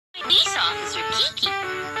Police Officer Kiki.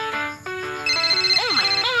 Oh, my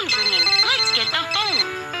phone's ringing. Let's get the phone.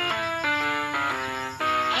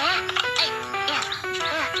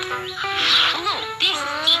 Hello, this is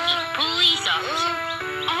Kiki, police officer.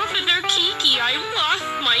 Officer Kiki, I lost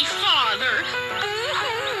my father.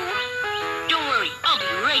 Don't worry, I'll be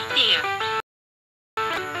right there.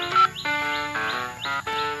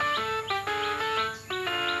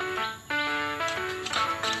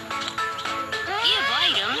 Give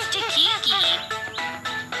items to Kiki.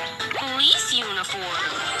 Police uniform.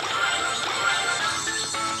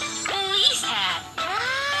 Police hat.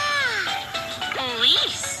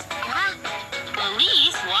 Police.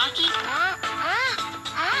 Police walkie.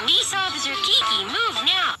 Police Officer Kiki, move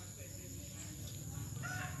now.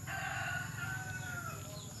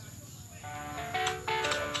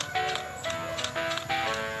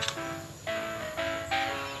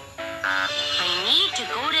 I need to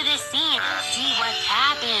go to the scene and see what's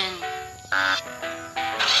happened.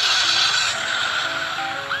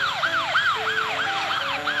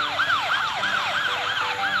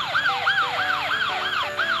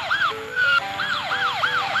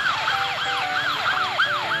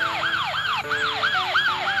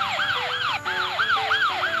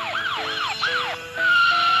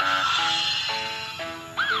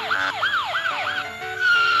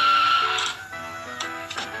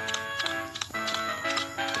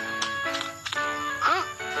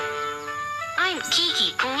 I'm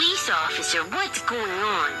Kiki, police officer. What's going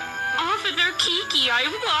on? Officer Kiki, I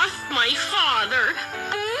lost my father.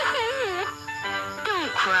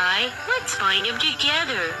 Don't cry. Let's find him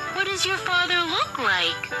together. What does your father look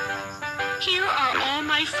like? Here are all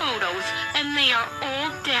my photos, and they are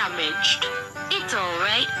all damaged. It's all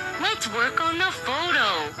right. Let's work on the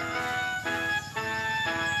photo.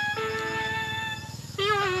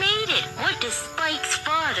 You made it. What does Spike's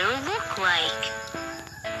father look like?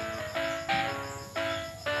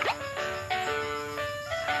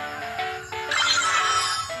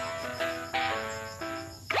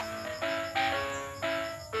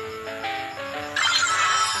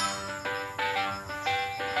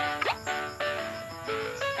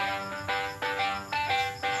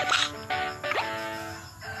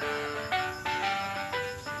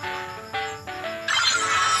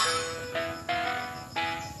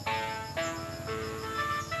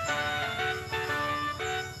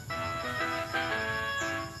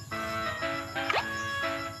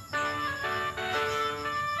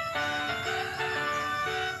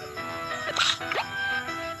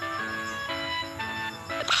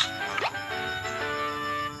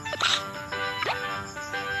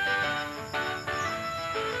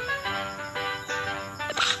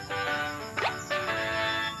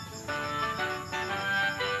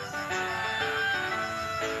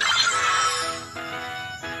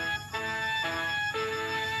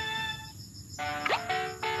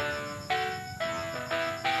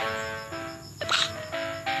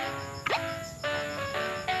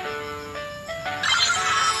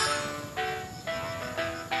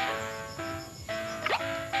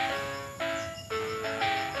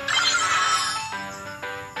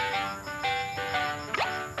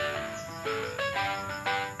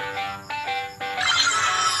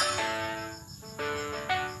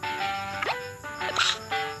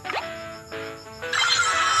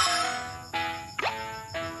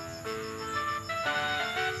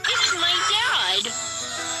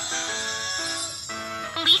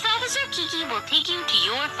 Police Officer Kiki will take you to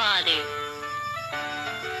your father.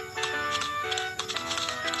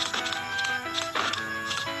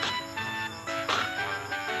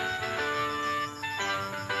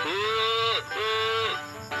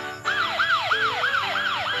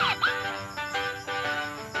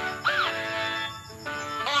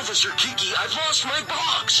 Officer Kiki, I've lost my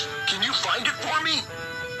box. Can you find it for me?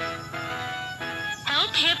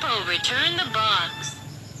 Help Hippo return the box.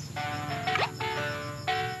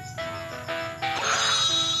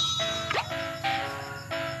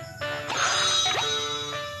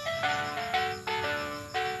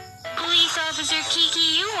 Police Officer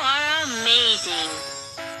Kiki, you are amazing.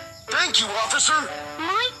 Thank you, officer.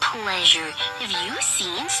 My pleasure. Have you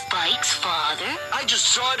seen Spike's father? I just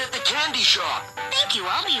saw it at the candy shop. Thank you.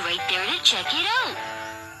 I'll be right there to check it out.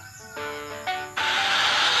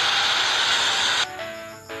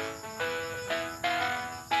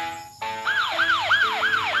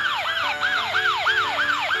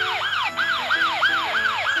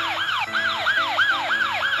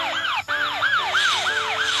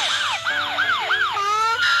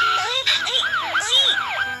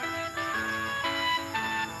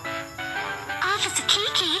 Officer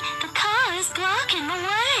Kiki, the car is blocking the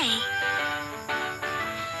way.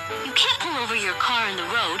 You can't pull over your car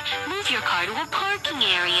your car to a parking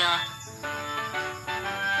area.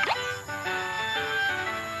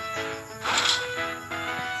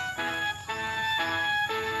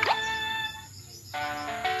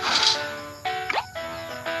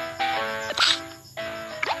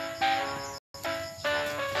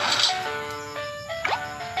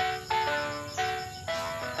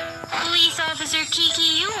 Police Officer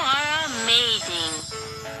Kiki, you are amazing.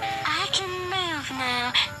 I can move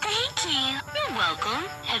now. Thank you. You're welcome.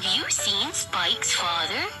 Have you seen Spike's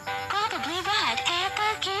father? Probably right at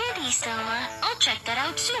the candy store. I'll check that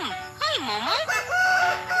out soon. Hi, Momo.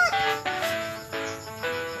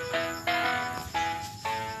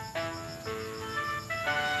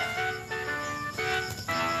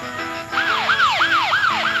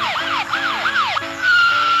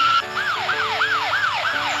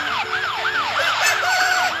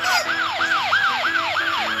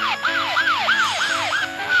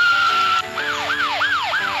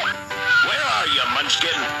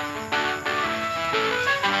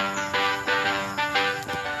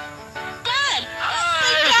 Dad!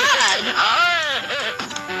 Dad!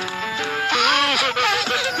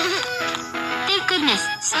 Thank goodness.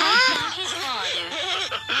 Spike found his father.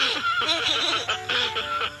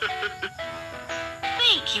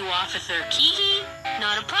 Thank you, Officer Kiki.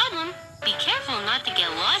 Not a problem. Be careful not to get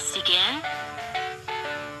lost again.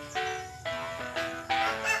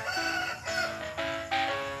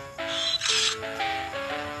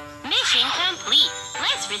 Mission complete.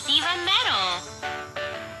 Let's receive a medal.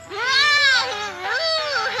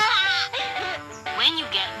 When you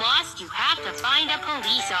get lost, you have to find a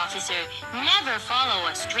police officer. Never follow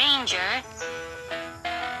a stranger.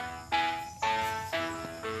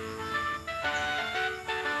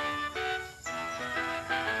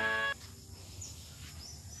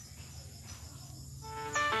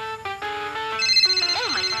 Oh,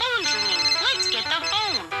 my phone's ringing. Let's get the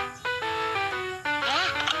phone.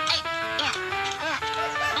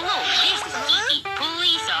 Hello, this is Kiki,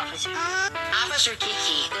 police officer. Officer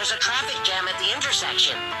Kiki, there's a traffic jam at the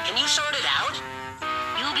intersection. Can you sort it out?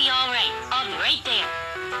 You'll be all right. I'll be right there.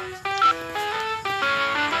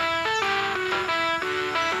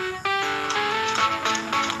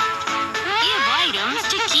 Give items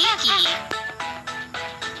to Kiki.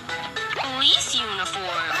 Police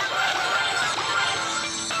uniform.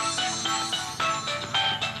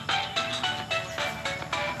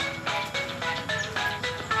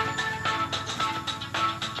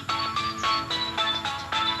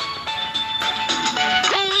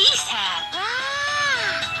 Police hat.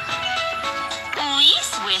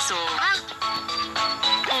 Police whistle.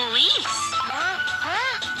 Police.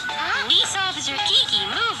 Police officer Kiki,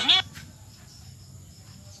 move now.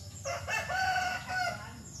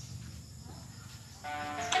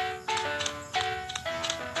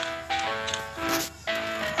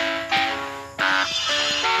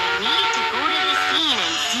 We need to go to the scene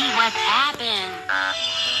and see what's happened.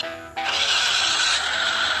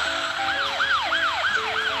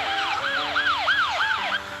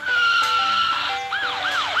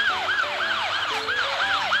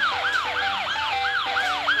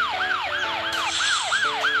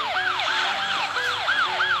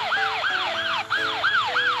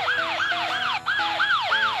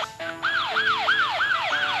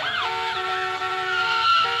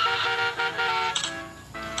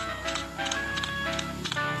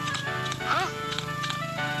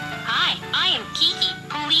 Hi, I am Kiki,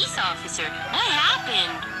 police officer. What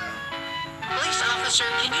happened? Police officer,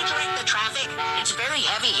 can you direct the traffic? It's very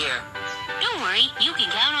heavy here. Don't worry, you can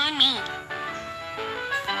count on me.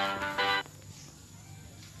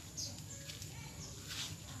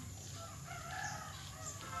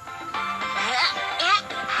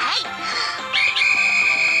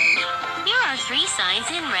 Here are 3 signs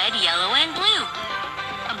in red, yellow, and blue.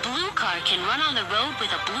 A blue car can run on the road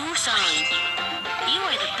with a blue sign. You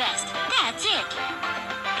are the best. That's it.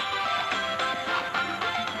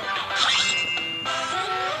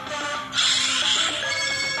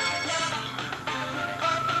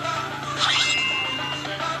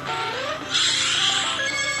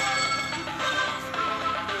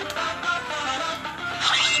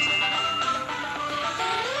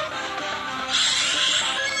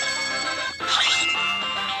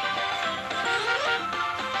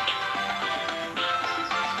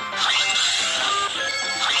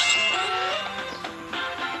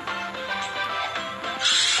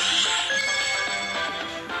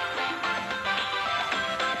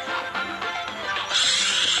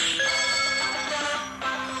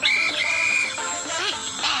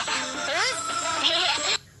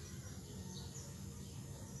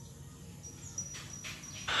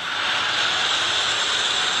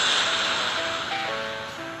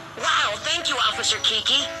 Thank you, Officer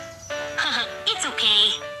Kiki. It's okay.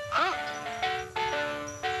 Huh?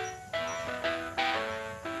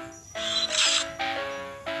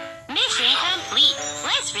 Mission complete.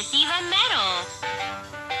 Let's receive a medal.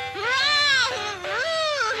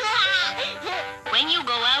 When you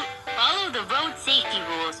go out, follow the road safety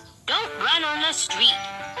rules. Don't run on the street.